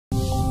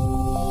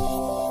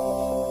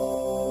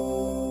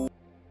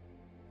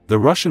The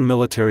Russian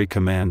military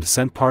command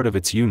sent part of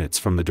its units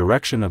from the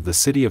direction of the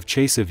city of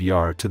Chasiv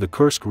Yar to the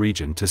Kursk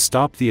region to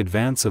stop the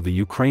advance of the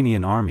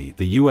Ukrainian army.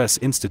 The U.S.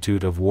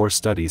 Institute of War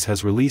Studies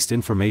has released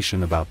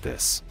information about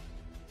this.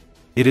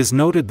 It is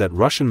noted that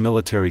Russian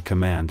military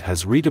command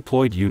has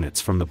redeployed units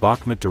from the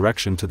Bakhmut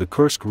direction to the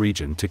Kursk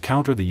region to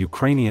counter the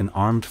Ukrainian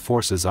Armed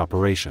Forces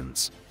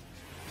operations.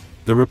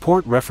 The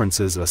report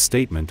references a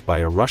statement by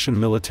a Russian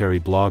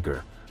military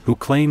blogger, who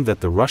claimed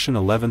that the Russian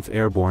 11th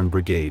Airborne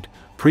Brigade,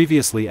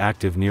 previously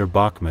active near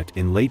Bakhmut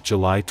in late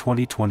July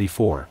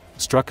 2024,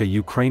 struck a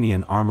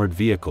Ukrainian armored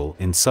vehicle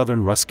in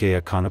southern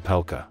Russkaya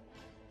Konopelka.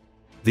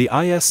 The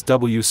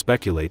ISW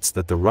speculates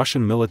that the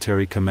Russian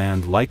military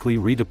command likely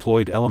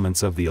redeployed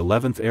elements of the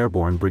 11th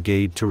Airborne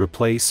Brigade to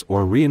replace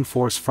or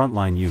reinforce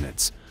frontline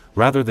units,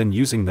 rather than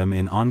using them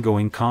in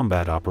ongoing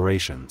combat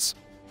operations.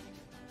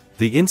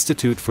 The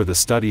Institute for the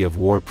Study of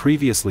War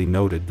previously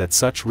noted that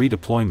such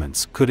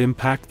redeployments could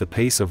impact the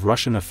pace of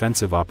Russian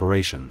offensive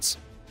operations.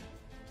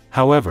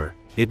 However,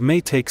 it may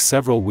take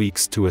several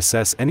weeks to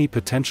assess any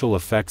potential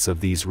effects of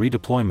these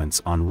redeployments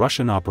on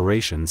Russian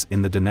operations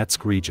in the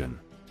Donetsk region.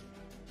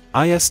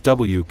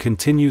 ISW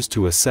continues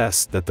to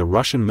assess that the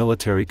Russian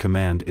military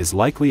command is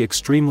likely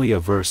extremely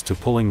averse to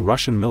pulling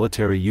Russian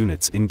military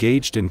units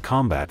engaged in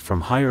combat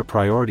from higher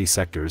priority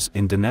sectors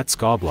in Donetsk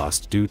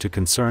Oblast due to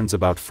concerns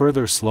about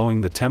further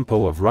slowing the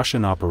tempo of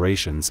Russian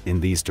operations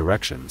in these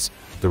directions,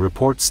 the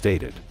report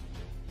stated.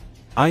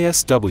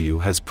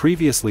 ISW has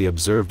previously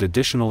observed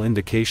additional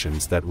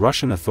indications that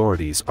Russian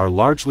authorities are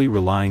largely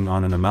relying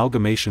on an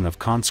amalgamation of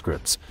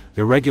conscripts,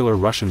 irregular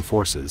Russian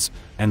forces,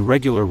 and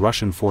regular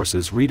Russian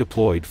forces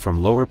redeployed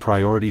from lower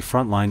priority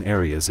frontline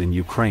areas in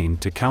Ukraine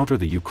to counter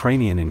the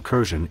Ukrainian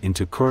incursion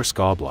into Kursk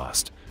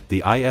Oblast,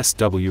 the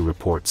ISW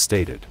report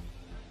stated.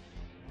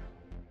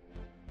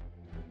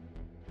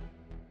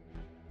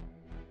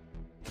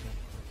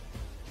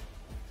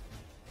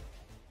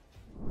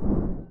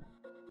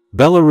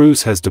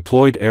 Belarus has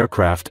deployed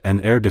aircraft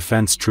and air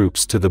defense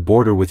troops to the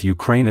border with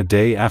Ukraine a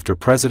day after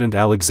President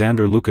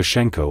Alexander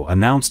Lukashenko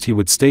announced he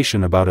would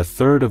station about a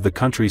third of the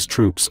country's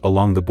troops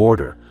along the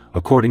border,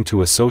 according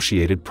to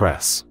Associated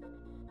Press.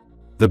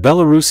 The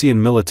Belarusian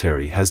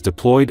military has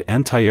deployed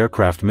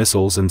anti-aircraft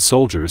missiles and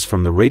soldiers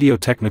from the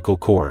Radio-Technical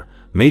Corps,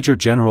 Major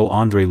General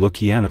Andrei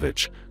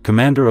Lukyanovich,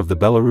 commander of the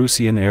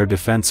Belarusian Air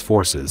Defense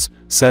Forces,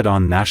 said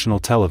on national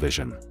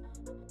television.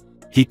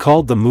 He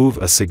called the move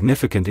a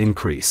significant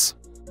increase.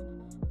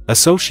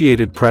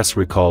 Associated Press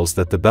recalls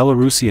that the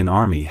Belarusian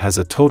army has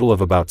a total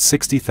of about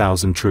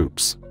 60,000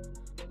 troops.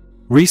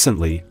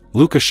 Recently,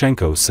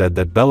 Lukashenko said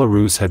that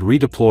Belarus had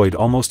redeployed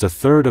almost a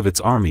third of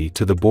its army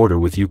to the border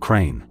with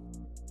Ukraine.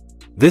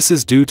 This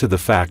is due to the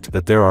fact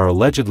that there are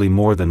allegedly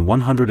more than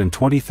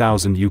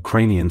 120,000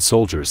 Ukrainian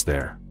soldiers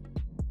there.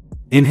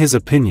 In his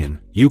opinion,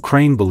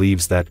 Ukraine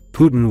believes that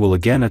Putin will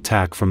again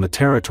attack from the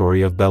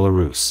territory of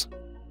Belarus.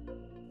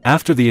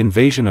 After the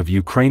invasion of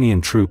Ukrainian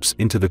troops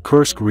into the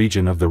Kursk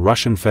region of the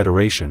Russian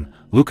Federation,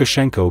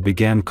 Lukashenko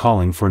began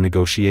calling for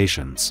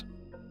negotiations.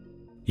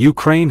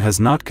 Ukraine has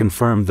not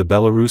confirmed the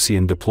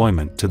Belarusian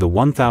deployment to the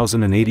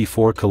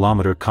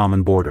 1,084-kilometer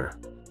common border.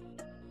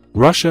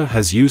 Russia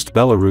has used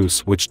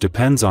Belarus, which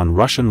depends on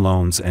Russian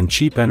loans and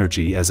cheap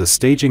energy, as a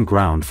staging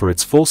ground for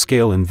its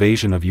full-scale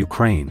invasion of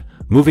Ukraine,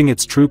 moving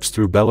its troops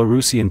through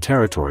Belarusian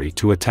territory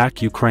to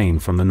attack Ukraine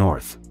from the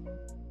north.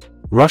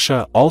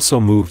 Russia also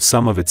moved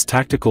some of its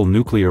tactical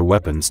nuclear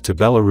weapons to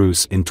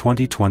Belarus in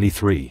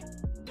 2023.